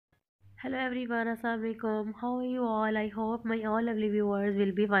Hello everyone, Assalamu alaikum. How are you all? I hope my all lovely viewers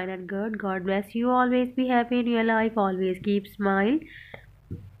will be fine and good. God bless you. Always be happy in your life. Always keep smile.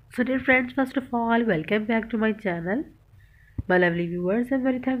 So dear friends, first of all, welcome back to my channel. My lovely viewers, I'm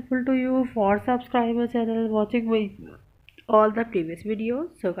very thankful to you for subscribing my channel, watching my all the previous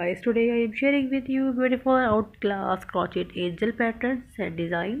videos. So guys, today I am sharing with you beautiful outclass crochet angel patterns and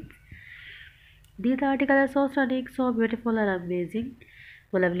designs. These articles are so stunning, so beautiful and amazing.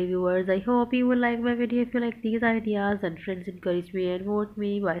 My lovely viewers, I hope you will like my video. If you like these ideas, and friends, encourage me and vote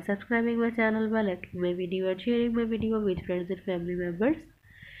me by subscribing my channel, by liking my video and sharing my video with friends and family members.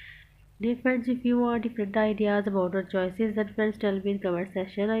 Dear friends, if you want different ideas about our choices, then friends tell me in comment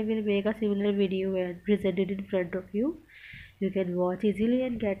section. I will make a similar video and present it in front of you. You can watch easily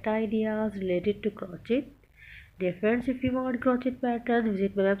and get ideas related to crochet. Dear friends, if you want crochet patterns,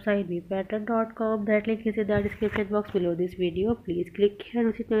 visit my website bpattern.com. That link is in the description box below this video. Please click here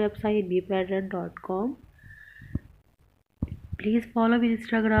to visit my website bpattern.com. Please follow me on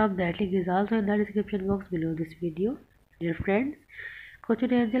Instagram. That link is also in the description box below this video. Dear friends,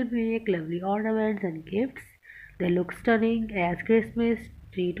 crochet angel make lovely ornaments and gifts. They look stunning as Christmas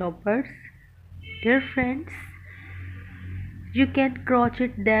tree toppers. Dear friends, you can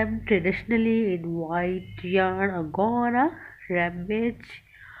crochet them traditionally in white yarn agora, rampage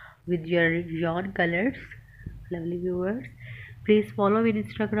with your yarn colors. Lovely viewers, please follow me on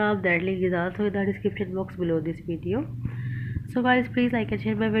Instagram. That link is also in the description box below this video. So guys, please like and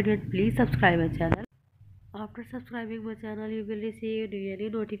share my video and please subscribe my channel. After subscribing my channel, you will receive daily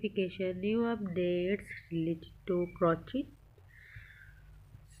notification, new updates related to crochet.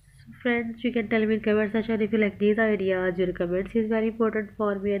 Friends, you can tell me in comment section if you like these ideas. Your comments is very important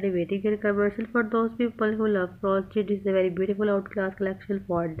for me and I'm waiting your comments. And for those people who love crochet, this is a very beautiful outclass collection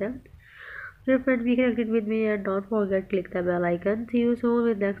for them. So friends, be connected with me and don't forget click the bell icon. See you soon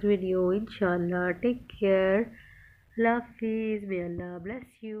with next video. Inshallah. Take care. Love, peace. May Allah bless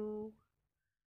you.